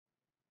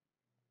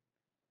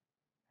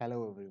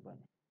Hello everyone,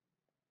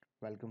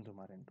 welcome to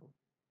Marinto.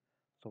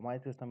 So my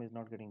system is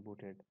not getting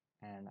booted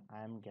and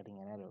I am getting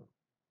an error.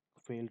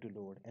 Fail to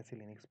load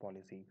SELinux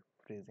policy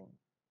freezing.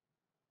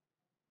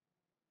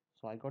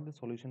 So I got the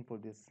solution for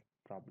this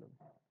problem.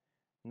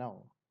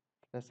 Now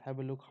let's have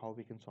a look how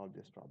we can solve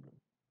this problem.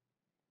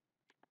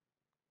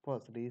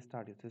 First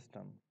restart your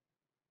system.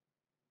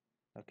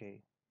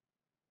 Okay,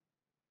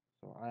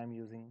 so I am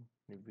using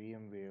the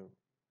VMware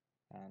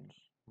and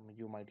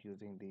you might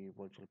using the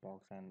VirtualBox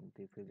and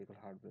the physical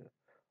hardware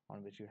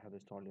on which you have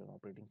installed your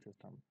operating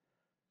system.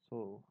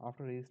 So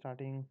after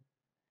restarting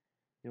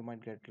you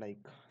might get like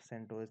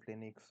CentOS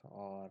Linux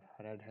or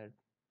Red Hat.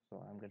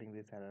 So I'm getting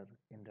this error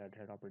in Red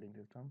Hat operating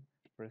system.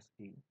 Press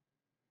E.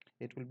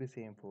 It will be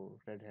same for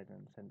Red Hat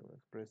and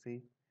CentOS. Press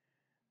E.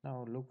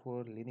 Now look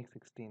for Linux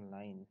 16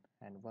 line,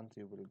 and once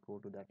you will go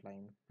to that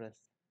line,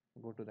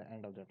 go to the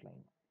end of that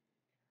line.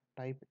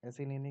 Type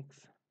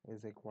SELinux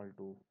is equal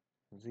to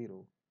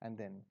 0 and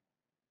then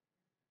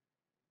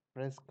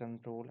press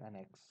Ctrl and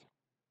X.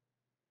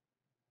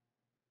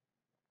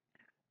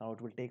 Now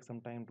it will take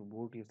some time to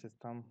boot your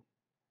system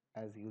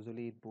as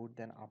usually it boot,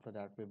 then after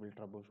that we will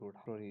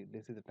troubleshoot.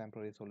 This is a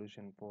temporary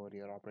solution for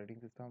your operating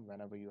system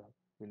whenever you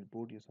will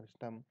boot your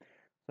system.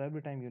 So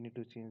every time you need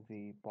to change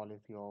the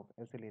policy of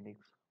SELinux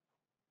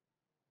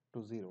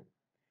to 0,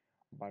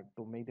 but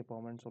to make the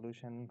permanent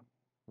solution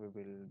we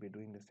will be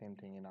doing the same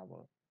thing in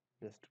our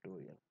this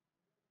tutorial.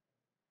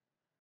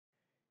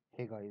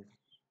 Hey guys,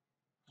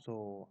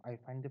 so I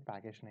find the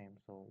package name.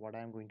 So what I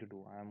am going to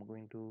do, I am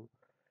going to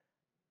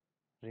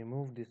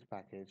remove this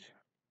package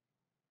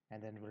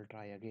and then we'll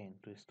try again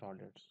to install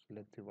it. So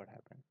let's see what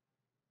happens.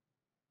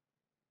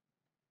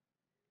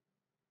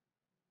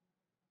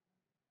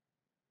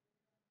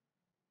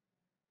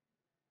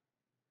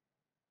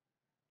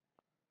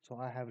 So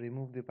I have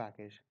removed the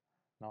package.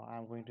 Now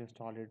I'm going to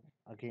install it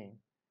again,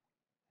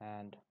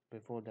 and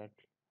before that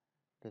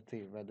let's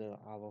see whether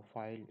our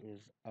file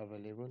is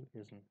available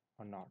isn't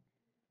or not.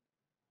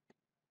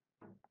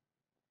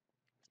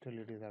 Still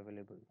it is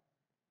available.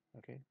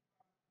 Okay,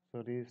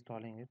 so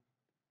reinstalling it.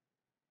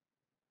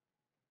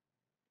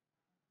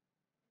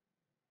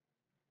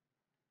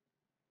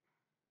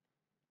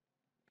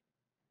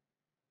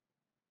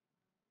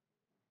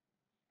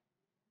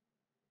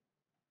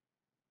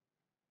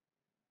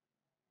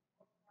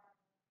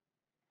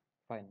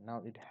 Fine,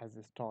 now it has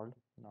installed.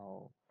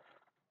 Now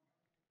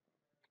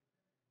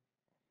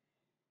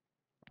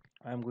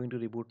I'm going to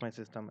reboot my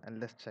system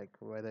and let's check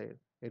whether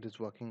it is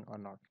working or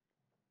not.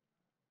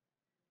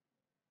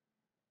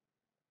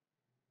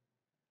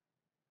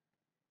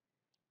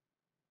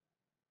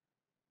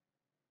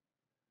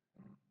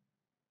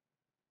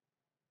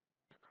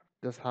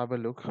 Just have a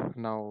look.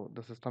 Now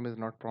the system is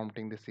not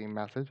prompting the same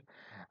message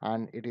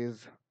and it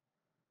is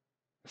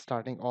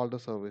starting all the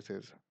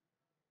services.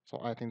 So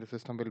I think the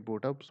system will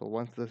boot up. So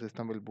once the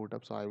system will boot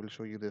up, so I will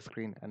show you the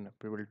screen and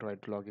we will try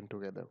to log in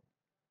together.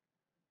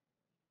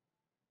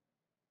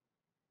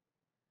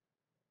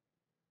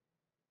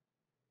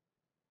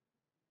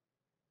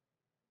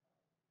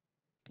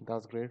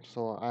 That's great.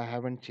 So I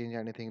haven't changed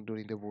anything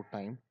during the boot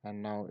time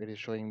and now it is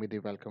showing me the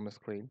welcome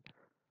screen.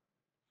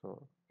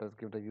 So let's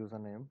give the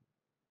username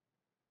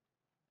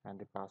and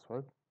the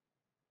password.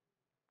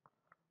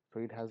 So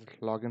it has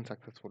logged in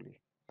successfully.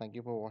 Thank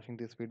you for watching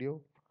this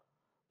video.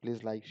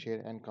 Please like,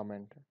 share and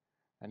comment.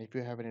 And if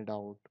you have any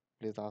doubt,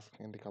 please ask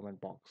in the comment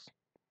box.